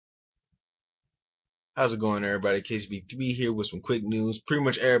How's it going, everybody? KCB3 here with some quick news. Pretty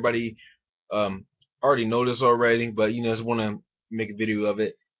much everybody um already know this already, but just want to make a video of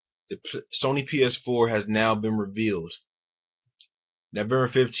it. The Sony PS4 has now been revealed. November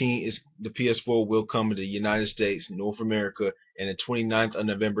 15th is the PS4 will come to the United States, North America, and the 29th of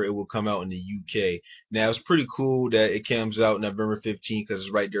November it will come out in the UK. Now it's pretty cool that it comes out November 15th because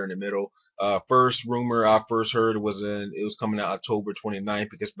it's right there in the middle. First rumor I first heard it was coming out October 29th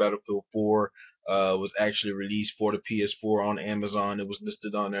because Battlefield 4 was actually released for the PS4 on Amazon. It was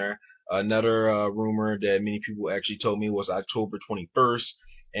listed on there. Another rumor that many people actually told me was October 21st.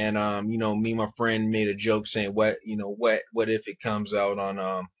 And me and my friend made a joke saying, what if it comes out on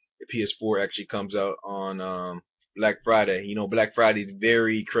the PS4 actually comes out on Black Friday? Black Friday is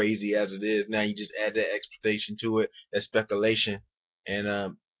very crazy as it is. Now you just add that expectation to it, that speculation,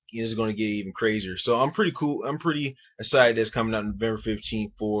 and it's going to get even crazier. So I'm pretty cool. I'm pretty excited that's coming out November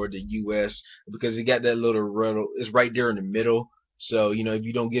 15th for the US because it got that little rattle. It's right there in the middle. So, if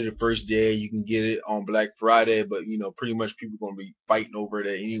you don't get it the first day, you can get it on Black Friday, but pretty much people gonna be fighting over it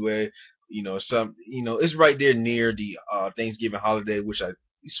anyway. It's right there near the Thanksgiving holiday, which I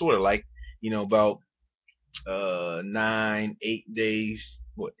sort of like, about 8 days,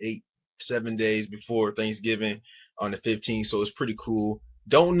 7 days before Thanksgiving on the 15th, so it's pretty cool.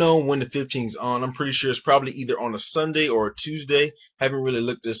 Don't know when the 15th is on. I'm pretty sure it's probably either on a Sunday or a Tuesday. Haven't really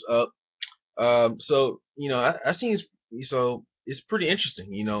looked this up. So I seen so it's pretty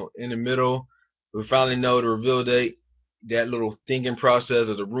interesting. In the middle, we finally know the reveal date. That little thinking process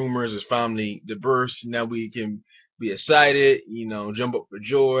of the rumors is finally dispersed. Now we can be excited. Jump up for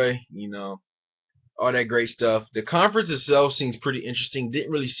joy. All that great stuff. The conference itself seems pretty interesting.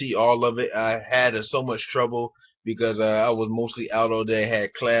 Didn't really see all of it. I had so much trouble because I was mostly out all day. I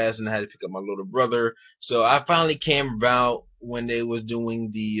had class and I had to pick up my little brother. So I finally came about when they was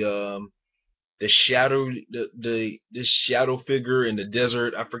doing the shadow this shadow figure in the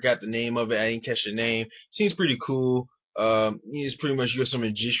desert. I forgot the name of it. I didn't catch the name. Seems pretty cool. It's pretty much you're some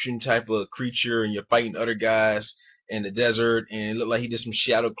Egyptian type of creature and you're fighting other guys in the desert, and it looked like he did some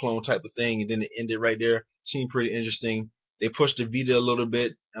shadow clone type of thing, and then it ended right there. Seemed pretty interesting. They pushed the Vita a little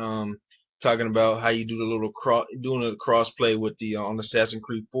bit, talking about how you do the little doing a cross play with the on Assassin's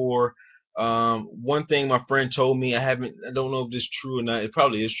Creed 4. One thing my friend told me, I don't know if this is true or not. It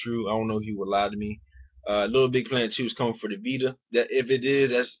probably is true. I don't know if he would lie to me. Little Big Planet 2 is coming for the Vita. That if it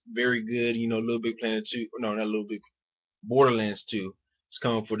is, that's very good. Little Big Planet 2, no, not Little Big Borderlands 2 is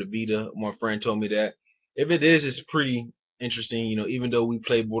coming for the Vita. My friend told me that. If it is, it's pretty interesting. Even though we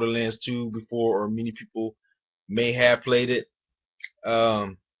played Borderlands 2 before, or many people may have played it,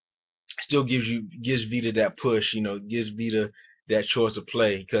 um, still gives Vita that push. Gives Vita that choice to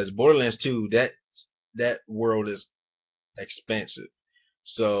play because Borderlands 2 that world is expensive.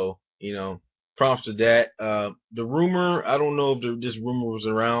 So prompts to that. The rumor, I don't know if this rumor was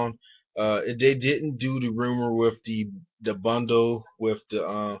around. They didn't do the rumor with the bundle with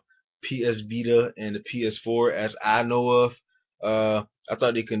the PS Vita and the PS4 as I know of. I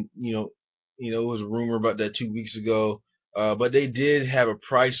thought they could, it was a rumor about that 2 weeks ago. But they did have a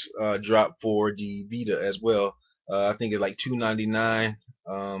price drop for the Vita as well. I think it's like 299.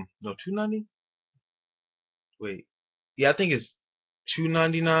 No, 290. Wait, yeah, I think it's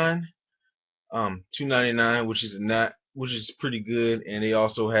 299. 299, which is pretty good, and they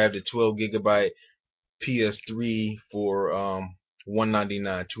also have the 12 gigabyte PS3 for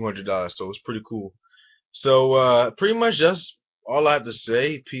 199, $200. So it's pretty cool. So pretty much that's all I have to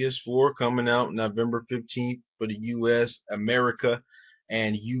say. PS4 coming out November 15th for the US, America,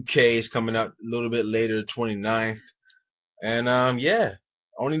 and UK is coming out a little bit later, the 29th. And yeah,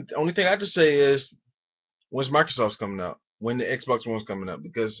 only thing I have to say is when's Microsoft's coming out? When the Xbox One's coming out?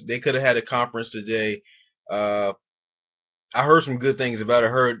 Because they could have had a conference today. Uh, I heard some good things about it. I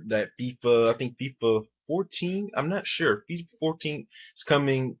heard that FIFA, I think FIFA 14, I'm not sure. FIFA 14 is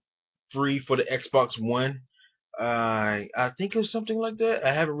coming free for the Xbox One. I think it was something like that.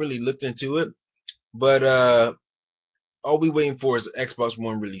 I haven't really looked into it, but all we waiting for is the Xbox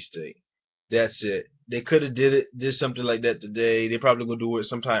One release date. That's it. They could have did something like that today. They probably gonna do it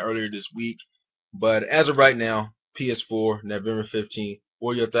sometime earlier this week. But as of right now, PS4, November 15th.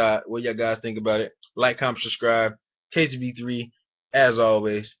 What y'all guys think about it? Like, comment, subscribe. KCB3, as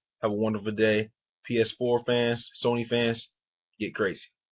always, have a wonderful day. PS4 fans, Sony fans, get crazy.